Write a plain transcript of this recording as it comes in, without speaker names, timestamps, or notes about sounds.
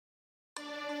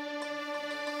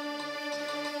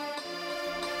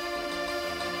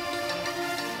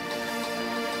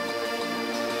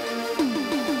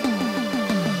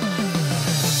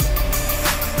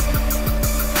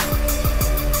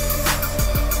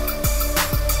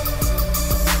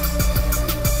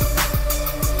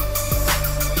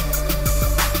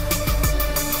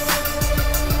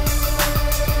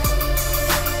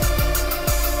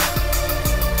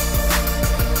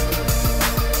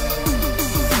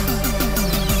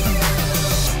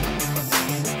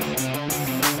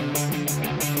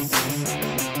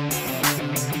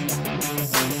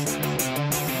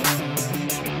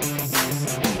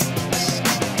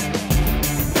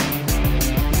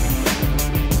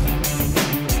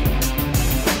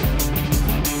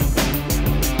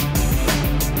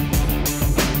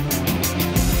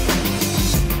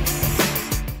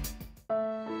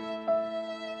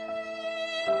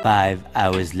5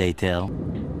 hours later.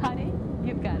 Honey,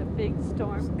 you've got a big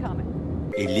storm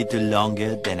coming. A little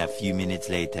longer than a few minutes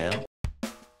later.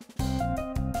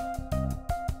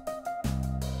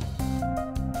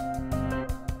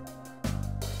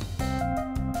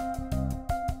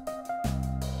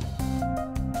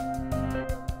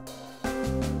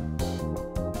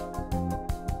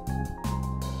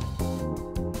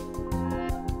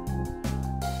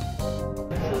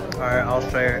 Alright, I'll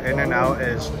say In-N-Out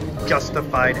is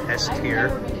justified S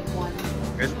tier.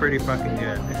 It's pretty fucking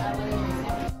good.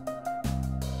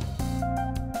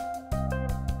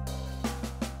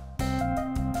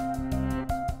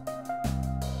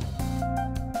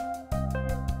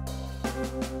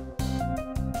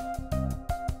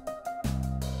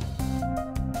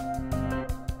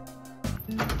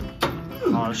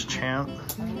 Pause champ.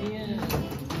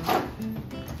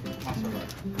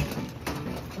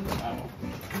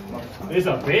 It's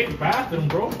a big bathroom,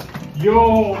 bro.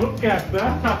 Yo, look at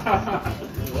that.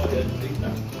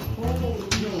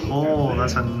 Oh,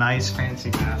 that's a nice fancy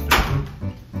bathroom.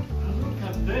 Look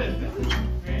at this. This is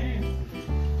fancy.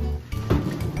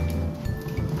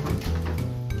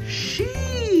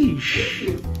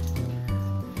 Sheesh.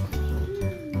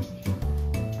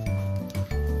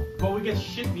 But we get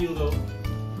shit view though.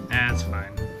 That's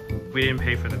fine. We didn't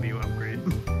pay for the view upgrade.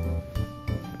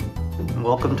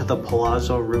 Welcome to the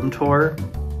Palazzo room tour.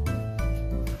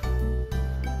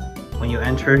 When you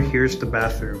enter, here's the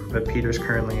bathroom, but Peter's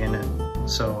currently in it,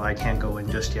 so I can't go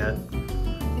in just yet.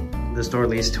 This door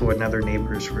leads to another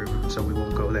neighbor's room, so we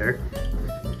won't go there.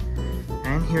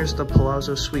 And here's the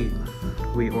Palazzo suite.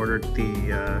 We ordered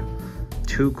the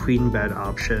 2 queen bed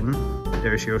option.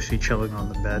 There's Yoshi chilling on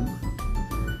the bed.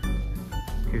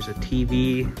 Here's a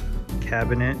TV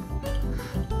cabinet.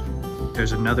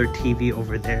 There's another TV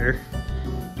over there.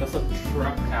 That's a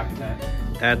trap cabinet.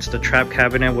 That's the trap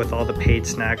cabinet with all the paid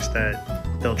snacks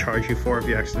that they'll charge you for if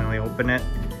you accidentally open it.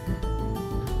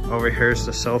 Over here's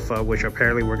the sofa, which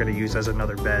apparently we're going to use as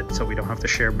another bed, so we don't have to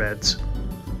share beds.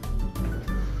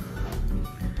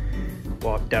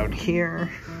 Walk down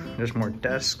here. There's more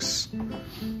desks.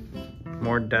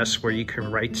 More desks where you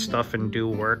can write stuff and do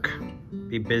work.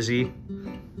 Be busy.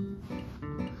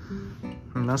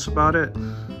 And that's about it.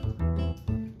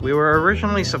 We were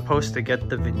originally supposed to get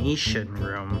the Venetian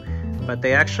room, but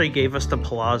they actually gave us the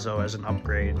Palazzo as an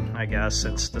upgrade, I guess,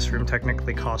 since this room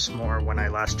technically costs more when I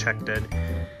last checked it.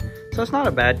 So it's not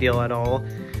a bad deal at all.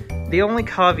 The only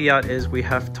caveat is we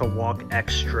have to walk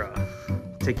extra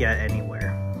to get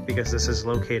anywhere, because this is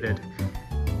located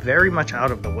very much out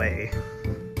of the way.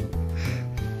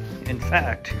 In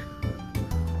fact,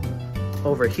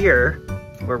 over here,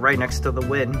 we're right next to the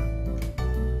Wynn.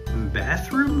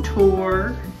 Bathroom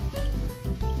tour.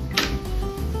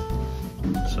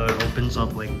 So it opens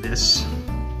up like this.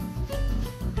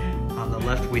 On the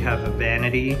left we have a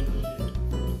vanity.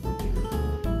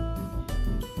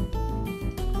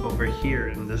 Over here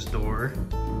in this door,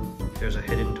 there's a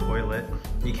hidden toilet.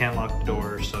 You can't lock the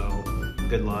door, so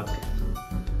good luck.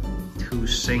 2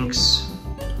 sinks,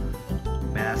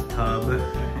 bathtub,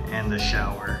 and the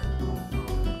shower.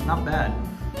 Not bad.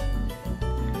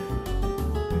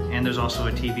 And there's also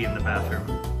a TV in the bathroom.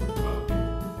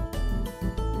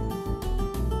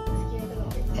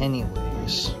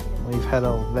 Anyways, we've had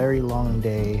a very long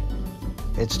day.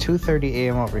 It's 2:30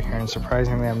 a.m. over here, and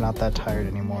surprisingly I'm not that tired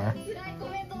anymore.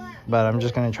 But I'm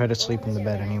just gonna try to sleep in the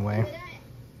bed anyway.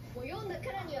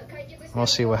 We'll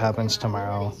see what happens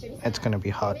tomorrow. It's gonna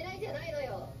be hot.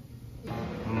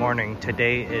 Morning.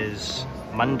 Today is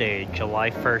Monday, July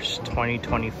 1st,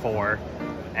 2024.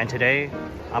 And today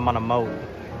I'm on a moat.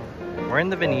 We're in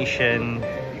the Venetian.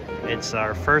 It's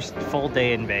our first full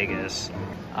day in Vegas.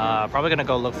 Probably gonna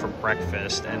go look for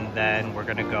breakfast, and then we're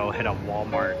gonna go hit up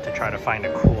Walmart to try to find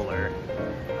a cooler.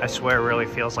 I swear it really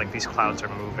feels like these clouds are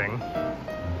moving,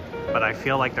 but I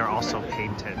feel like they're also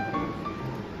painted.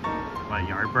 What,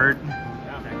 Yardbird?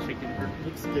 Yeah, that chicken bird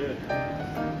looks good.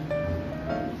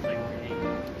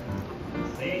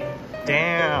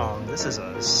 Damn, this is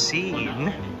a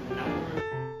scene.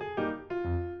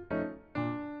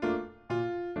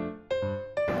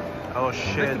 Oh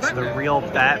shit, it's the real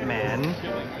Batman.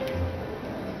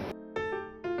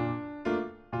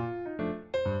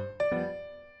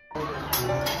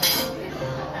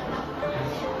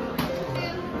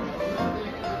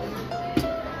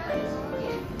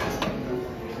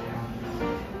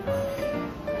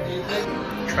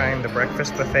 Trying the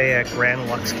breakfast buffet at Grand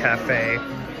Lux Cafe.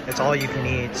 It's all you can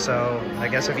eat, so I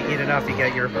guess if you eat enough, you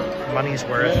get your money's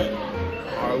worth.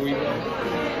 Are we?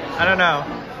 I don't know.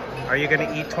 Are you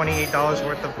gonna eat $28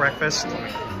 worth of breakfast?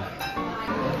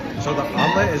 So the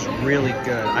omelet is really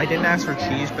good. I didn't ask for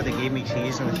cheese, but they gave me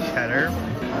cheese and cheddar.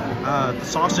 The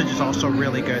sausage is also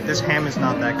really good. This ham is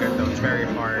not that good though. It's very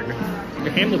hard.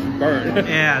 The ham looks burned.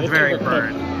 Yeah, it's very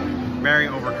burnt. Very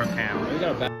overcooked ham.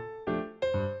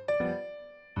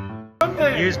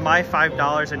 Use my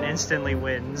 $5 and instantly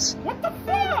wins. What the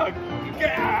fuck?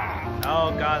 Yeah.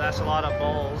 Oh god, that's a lot of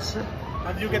bowls.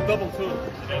 And you get double too.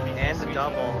 And the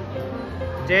double.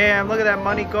 Damn, look at that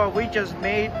money go. We just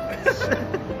made.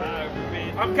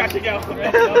 I'm catching out.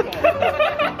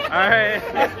 Alright.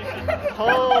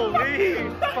 Holy,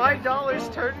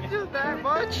 $5 turned into that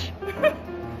much?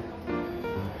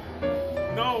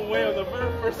 No way, on the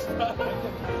very first time.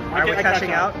 Are we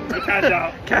cashing out? Cash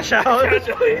out. Cash out?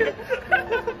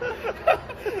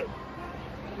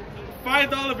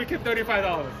 $5 became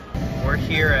 $35. We're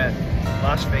here at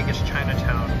Las Vegas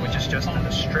Chinatown, which is just in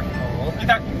a strip mall.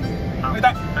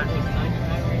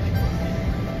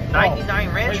 99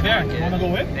 Ranch Right there. Market. You wanna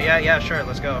go in? Yeah, sure,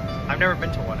 let's go. I've never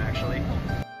been to one actually.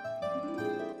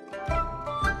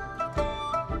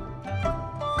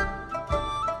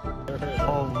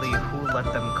 Holy, who let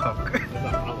them cook?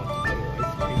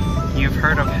 You've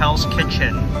heard of Hell's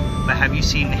Kitchen, but have you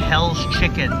seen Hell's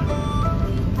Chicken?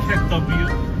 Check W.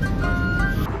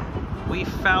 We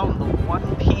found the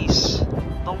One Piece.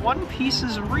 The One Piece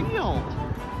is real.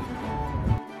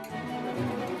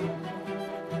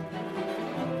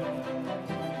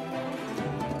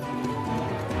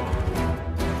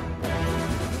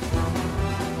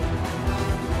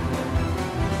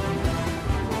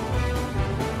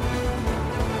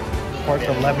 Poured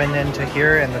the lemon into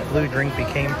here and the blue drink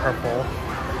became purple.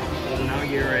 Well, now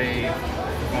you're a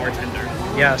bartender.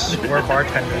 Yes, we're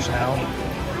bartenders now.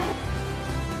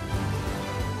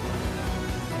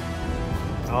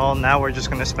 Well, now we're just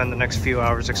going to spend the next few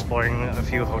hours exploring a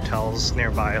few hotels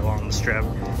nearby along the strip.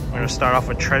 We're going to start off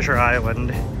with Treasure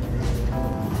Island.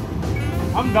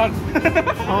 I'm done.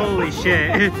 Holy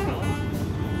shit.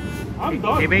 I'm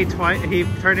done. He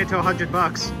turned into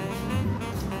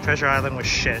 $100. Treasure Island was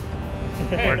shit.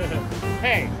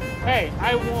 Hey,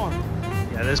 I won.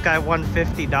 Yeah, this guy won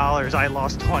 $50. I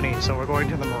lost 20, so we're going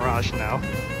to the Mirage now.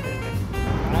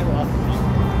 I lost.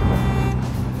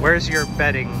 Where's your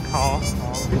betting, Paul?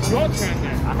 It's your turn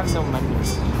then. I have no money.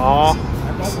 Oh.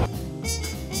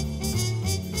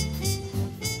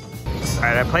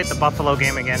 Alright, I played the Buffalo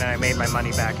game again and I made my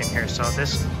money back in here, so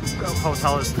this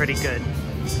hotel is pretty good.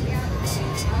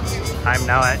 I'm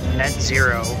now at net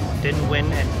zero. Didn't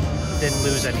win and didn't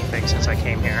lose anything since I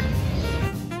came here.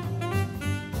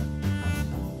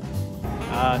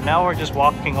 Now we're just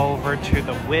walking over to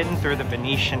the Wynn through the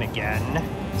Venetian again,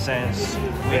 since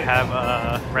we have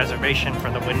a reservation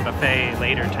for the Wynn buffet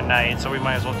later tonight, so we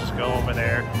might as well just go over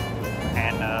there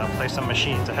and play some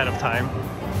machines ahead of time.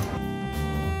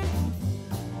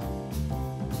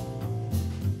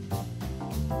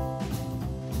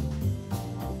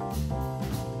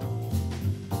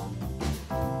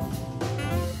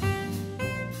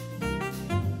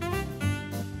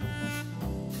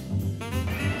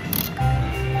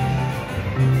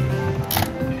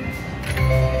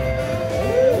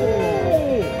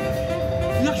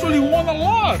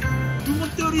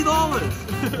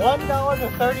 $1 to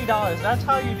 $30, that's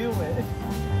how you do it.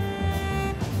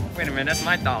 Wait a minute, that's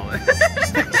my dollar.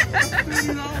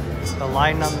 The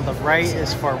line on the right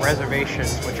is for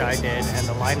reservations, which I did, and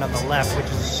the line on the left, which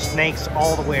is snakes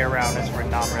all the way around, is for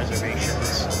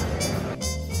non-reservations.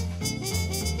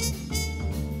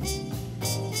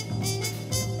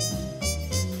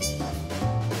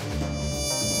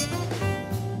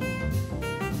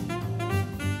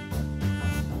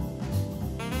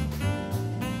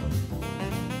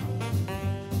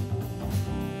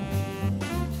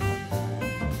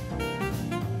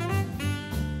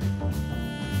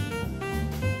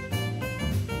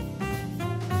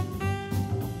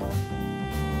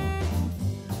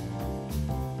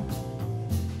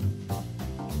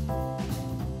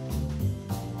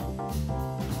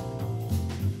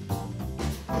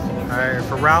 Alright,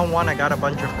 for round one I got a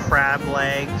bunch of crab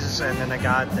legs, and then I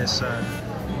got this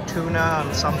tuna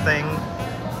on something,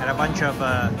 and a bunch of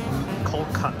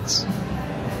cold cuts.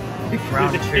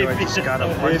 Round two I just got a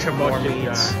bunch of more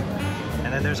meats,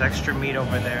 and then there's extra meat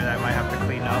over there that I might have to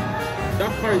clean up.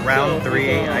 Round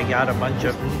three I got a bunch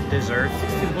of dessert.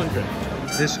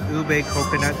 This ube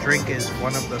coconut drink is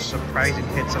one of the surprising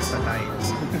hits of the night.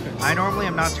 I normally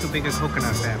am not too big a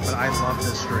coconut fan, but I love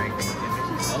this drink.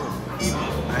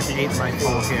 I ate my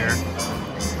full here.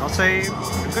 I'll say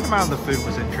a good amount of the food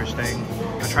was interesting.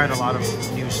 I tried a lot of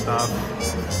new stuff.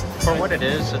 For what it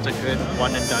is, it's a good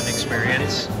one and done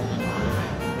experience.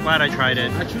 Glad I tried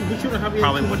it.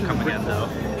 Probably would come again though.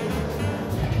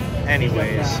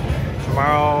 Anyways,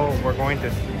 tomorrow we're going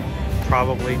to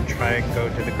probably try and go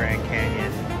to the Grand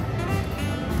Canyon.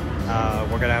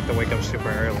 We're gonna have to wake up super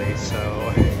early,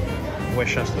 so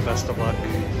wish us the best of luck.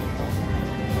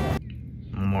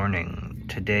 Morning.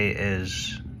 Today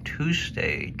is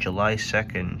Tuesday, July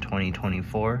 2nd,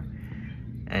 2024,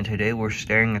 and today we're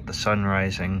staring at the sun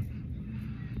rising.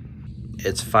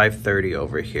 It's 5:30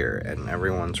 over here and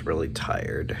everyone's really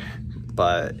tired,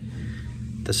 but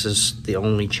this is the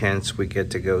only chance we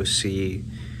get to go see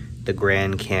the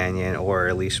Grand Canyon, or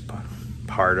at least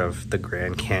part of the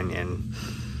Grand Canyon,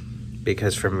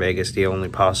 because from Vegas the only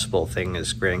possible thing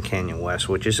is Grand Canyon West,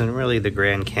 which isn't really the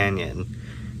Grand Canyon,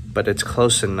 but it's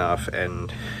close enough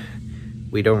and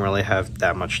we don't really have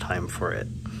that much time for it.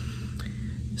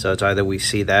 So it's either we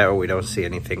see that or we don't see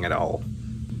anything at all.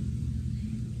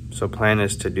 So plan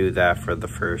is to do that for the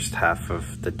first half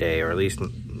of the day, or at least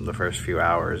the first few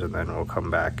hours, and then we'll come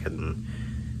back and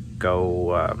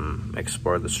go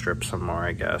explore the strip some more,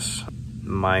 I guess.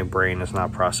 My brain is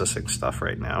not processing stuff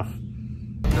right now.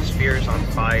 The sphere is on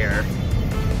fire,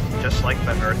 just like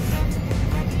the Earth.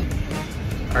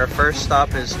 Our first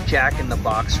stop is Jack in the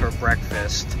Box for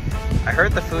breakfast. I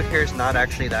heard the food here is not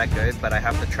actually that good, but I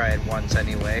have to try it once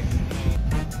anyway.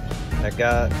 I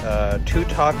got 2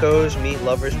 tacos, meat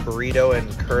lovers burrito, and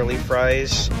curly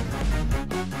fries.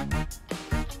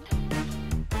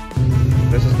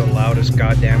 This is the loudest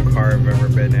goddamn car I've ever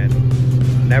been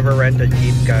in. Never rent a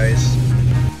Jeep, guys.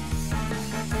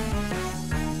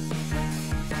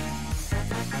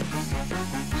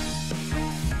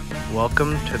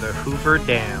 Welcome to the Hoover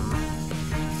Dam.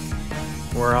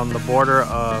 We're on the border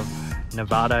of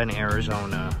Nevada and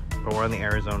Arizona, but we're on the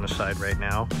Arizona side right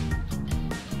now.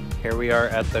 Here we are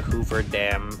at the Hoover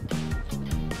Dam.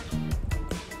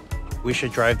 We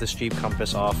should drive the Jeep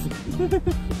Compass off.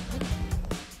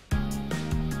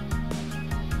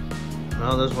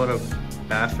 Well, this is what a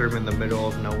bathroom in the middle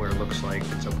of nowhere looks like.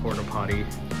 It's a porta potty.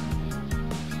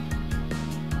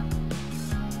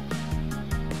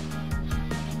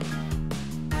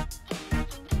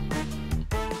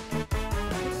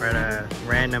 We're at a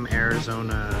random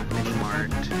Arizona mini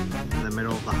mart in the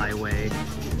middle of the highway.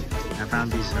 I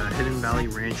found these Hidden Valley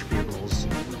Ranch Bugles.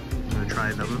 I'm gonna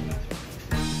try them.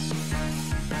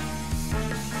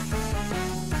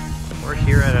 We're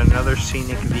here at another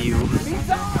scenic view.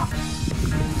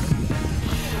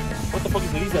 What the fuck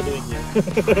is Lisa doing here?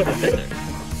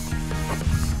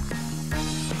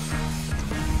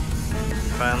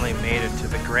 Finally made it to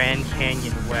the Grand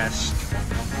Canyon West.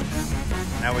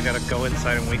 Now we gotta go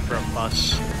inside and wait for a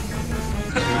bus.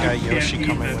 We got Yoshi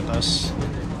coming with us.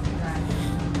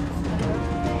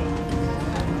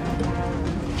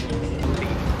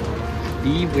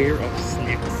 Beware of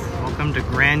snakes. Welcome to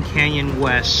Grand Canyon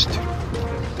West.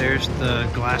 There's the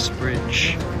glass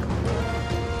bridge.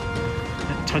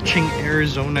 Touching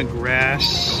Arizona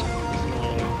grass.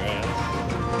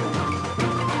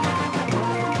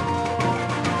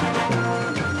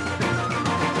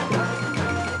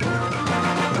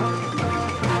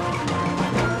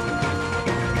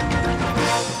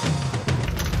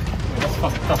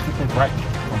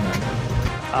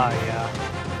 Yeah.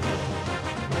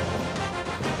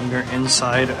 We're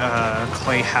inside a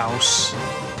clay house.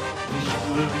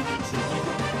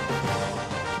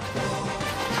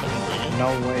 No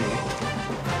way.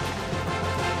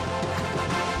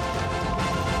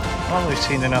 Well, we've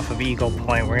seen enough of Eagle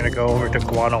Point. We're gonna go over to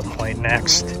Guano Point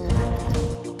next.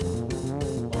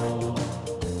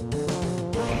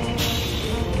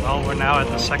 Well, we're now at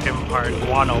the second part,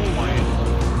 Guano Point.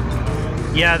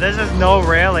 Yeah, this is no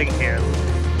railing here.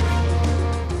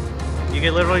 You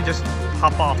can literally just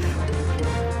hop off.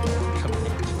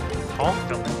 Oh,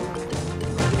 film it.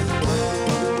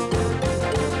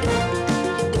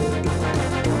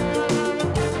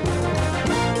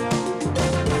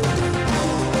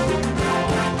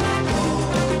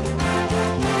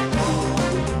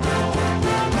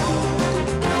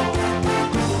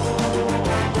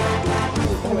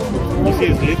 This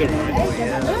is glitter. Oh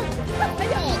yeah.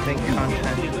 Stink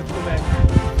content. Let's go back.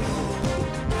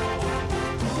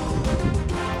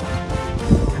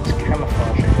 It's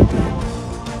camouflaging.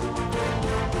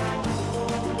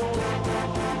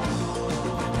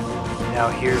 Now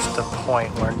here's the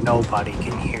point where nobody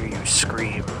can hear you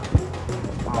scream.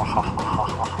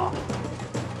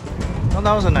 Well,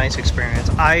 that was a nice experience.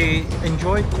 I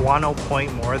enjoyed Guano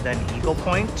Point more than Eagle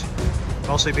Point,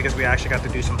 mostly because we actually got to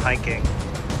do some hiking.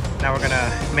 Now we're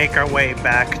gonna make our way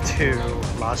back to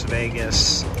Las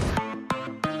Vegas.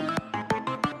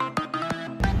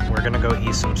 We're gonna go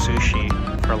eat some sushi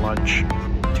for lunch.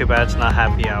 Too bad it's not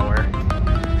happy hour.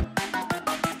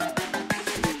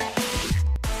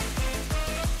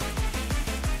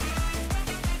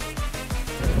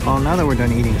 Well, now that we're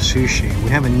done eating sushi, we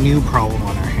have a new problem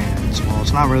on our hands. Well,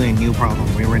 it's not really a new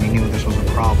problem. We already knew this was a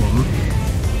problem.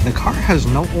 The car has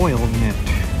no oil in it.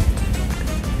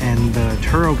 And the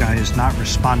Turo guy is not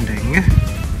responding.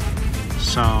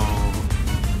 So,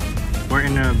 we're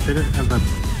in a bit of a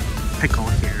pickle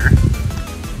here.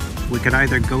 We could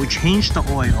either go change the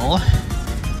oil,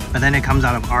 but then it comes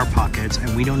out of our pockets,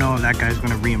 and we don't know if that guy's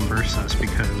going to reimburse us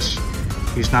because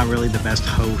he's not really the best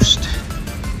host.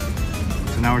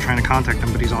 So now we're trying to contact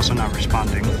him, but he's also not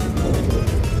responding.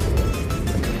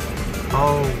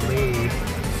 Holy,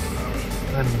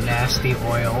 the nasty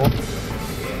oil.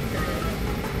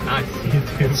 Nice.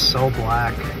 It's so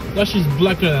black. That's just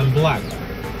blacker than black.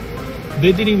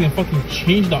 They didn't even fucking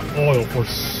change the oil for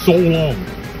so long.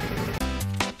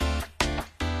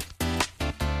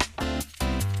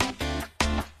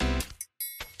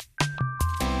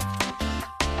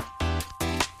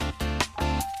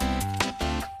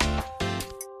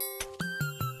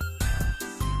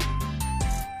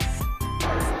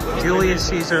 Julius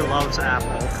Caesar loves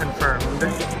apple, confirmed.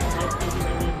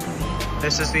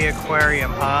 This is the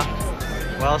aquarium, huh?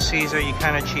 Well, Caesar, you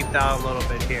kind of cheaped out a little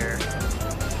bit here.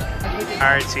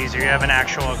 Alright, Caesar, you have an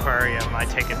actual aquarium. I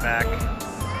take it back.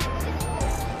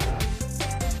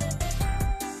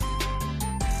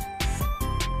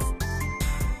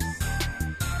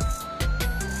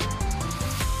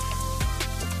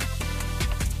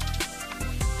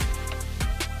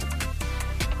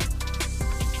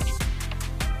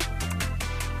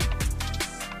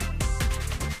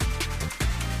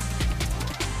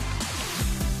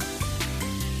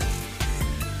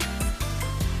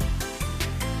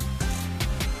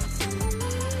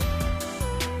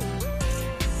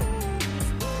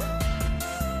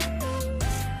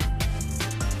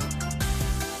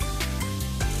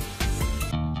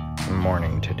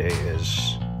 Morning. Today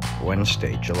is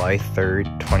Wednesday, July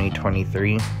 3rd,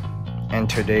 2023, and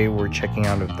today we're checking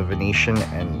out of the Venetian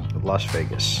and Las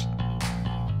Vegas.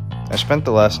 I spent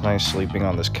the last night sleeping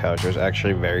on this couch. It was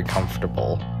actually very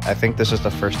comfortable. I think this is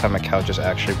the first time a couch has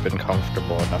actually been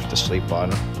comfortable enough to sleep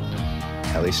on,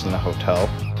 at least in the hotel.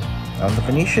 The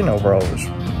Venetian overall was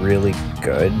really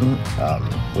good.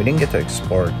 We didn't get to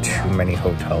explore too many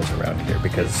hotels around here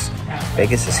because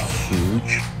Vegas is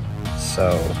huge,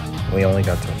 so we only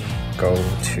got to go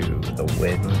to the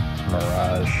Wynn,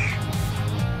 Mirage,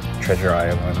 Treasure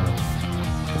Island,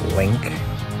 Link,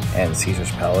 and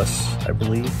Caesar's Palace, I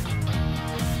believe.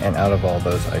 And out of all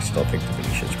those, I still think the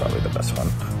Venetian is probably the best one.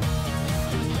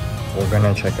 We're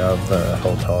gonna check out the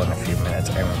hotel in a few minutes,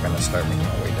 and we're gonna start making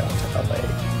our way down to LA.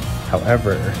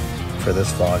 However, for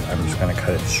this vlog, I'm just gonna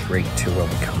cut it straight to when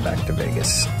we come back to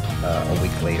Vegas a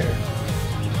week later.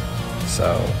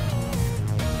 So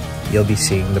you'll be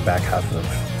seeing the back half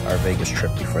of our Vegas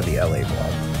trip before the LA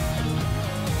vlog.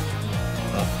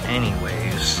 Well,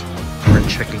 anyways, we're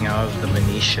checking out the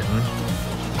Venetian.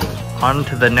 On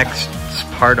to the next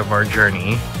part of our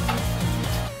journey.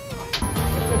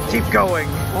 Keep going.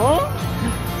 Oh?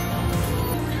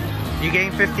 You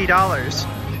gained $50.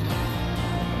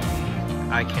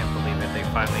 I can't believe it. They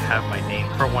finally have my name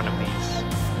for one of these.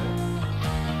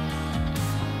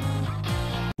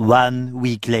 1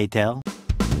 week later.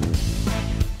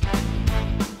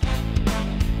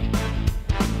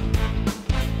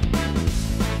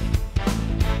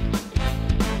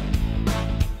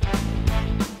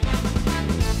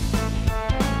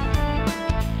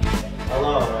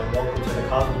 Hello and welcome to the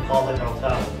Cosmopolitan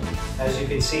Hotel. As you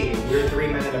can see, we're 3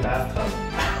 men in a bathtub.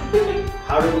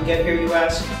 How did we get here, you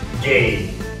ask?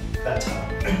 Gay. That's how.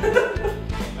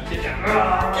 Get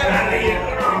out of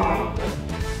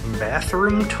here!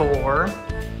 Bathroom tour.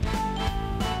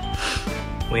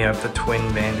 We have the twin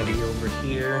vanity over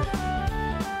here.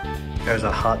 There's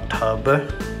a hot tub.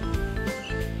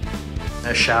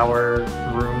 A shower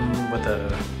room with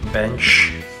a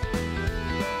bench.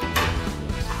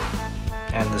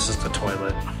 And this is the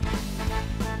toilet.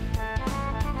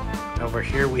 Over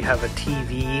here we have a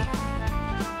TV,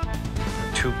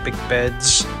 2 big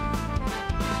beds,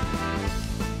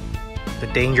 the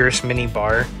dangerous mini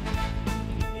bar,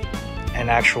 an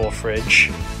actual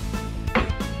fridge,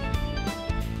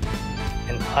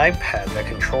 an iPad that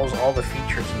controls all the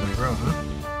features in the room,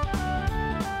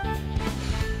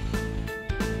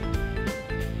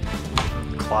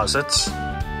 closets,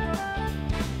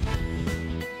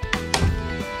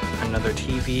 another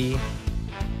TV,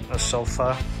 a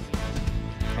sofa,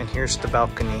 and here's the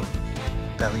balcony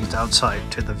that leads outside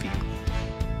to the view.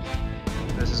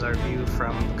 This is our view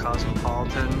from the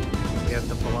Cosmopolitan. We have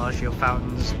the Bellagio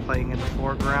fountains playing in the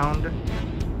foreground,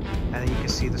 and then you can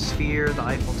see the Sphere, the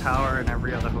Eiffel Tower, and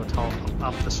every other hotel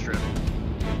up the strip.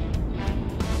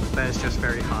 that it's just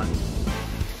very hot.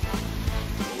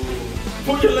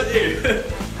 Put your leg.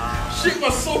 Shit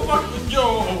was so fucking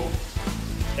yo.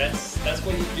 That's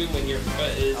what you do when your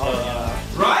foot is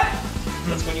Right?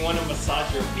 That's when you want to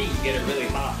massage your feet, you get it really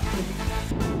hot.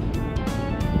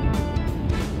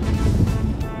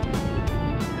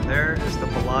 And there is the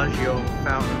Bellagio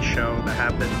fountain show that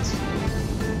happens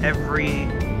every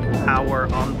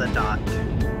hour on the dot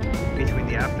between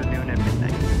the afternoon and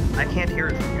midnight. I can't hear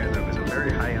it from here though because I'm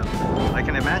very high up. I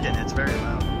can imagine it's very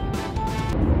loud.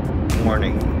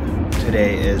 Morning.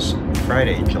 Today is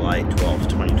Friday, July 12th,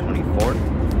 2024,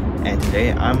 and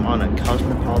today I'm on a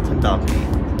Cosmopolitan balcony.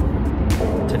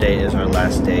 Today is our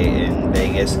last day in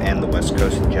Vegas and the West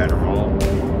Coast in general.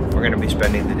 We're going to be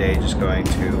spending the day just going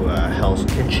to Hell's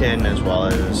Kitchen as well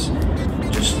as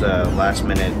just last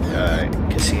minute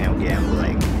casino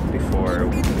gambling before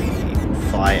we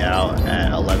fly out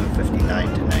at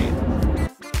 11:59 tonight.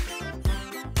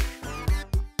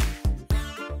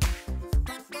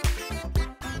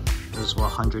 This is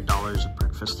what $100 of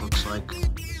breakfast looks like.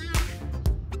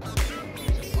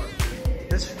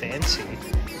 It's fancy.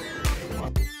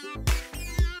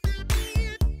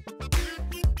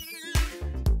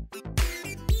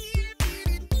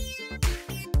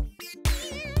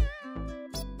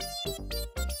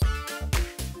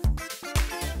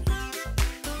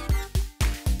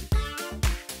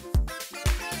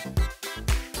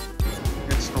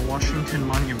 It's the Washington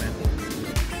Monument.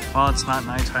 Well, it's not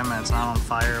nighttime and it's not on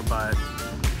fire, but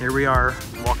here we are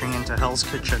walking into Hell's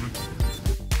Kitchen.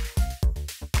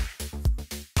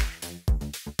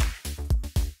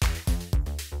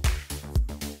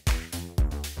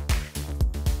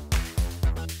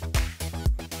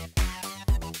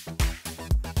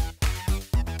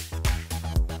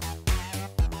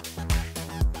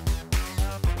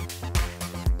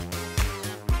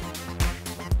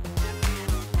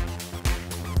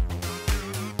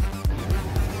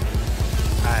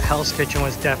 Hell's Kitchen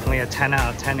was definitely a 10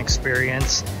 out of 10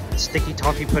 experience. Sticky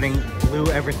toffee pudding blew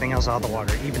everything else out of the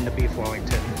water, even the beef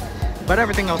Wellington. But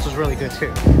everything else was really good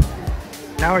too.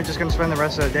 Now we're just gonna spend the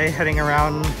rest of the day heading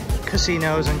around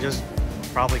casinos and just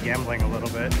probably gambling a little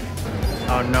bit.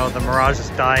 Oh no, the Mirage is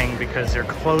dying because they're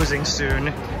closing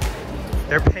soon.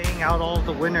 They're paying out all of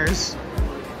the winners.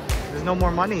 There's no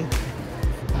more money.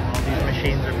 All these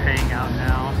machines are paying out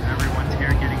now. Everyone's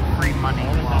here getting free money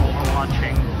while we're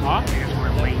watching. Because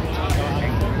we're late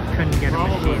and couldn't get a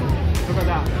machine. Look at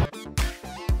that.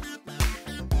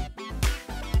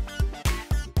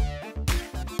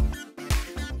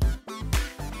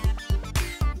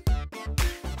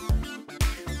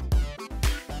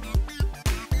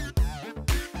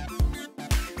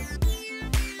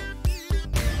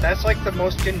 That's like the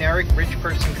most generic rich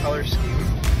person color scheme.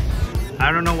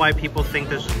 I don't know why people think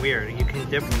this is weird. You can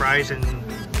dip fries in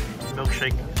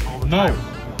milkshake all the time.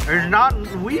 It's not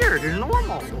weird, it's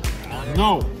normal.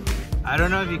 No. I don't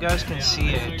know if you guys can see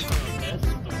it,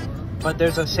 but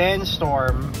there's a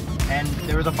sandstorm and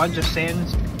there was a bunch of sand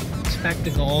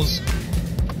spectacles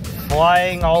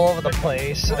flying all over the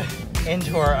place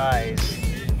into our eyes.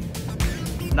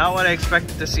 Not what I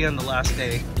expected to see on the last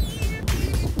day.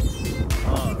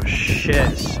 Oh shit,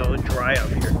 it's so dry up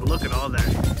here. Look at all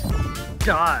that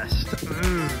dust.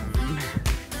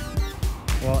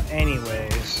 Well,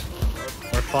 anyways,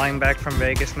 we're flying back from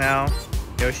Vegas now.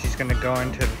 Yoshi's gonna go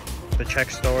into the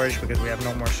check storage because we have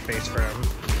no more space for him.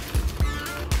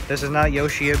 This is not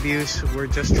Yoshi abuse. We're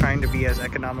just trying to be as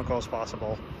economical as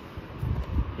possible.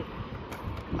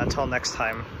 Until next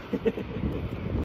time.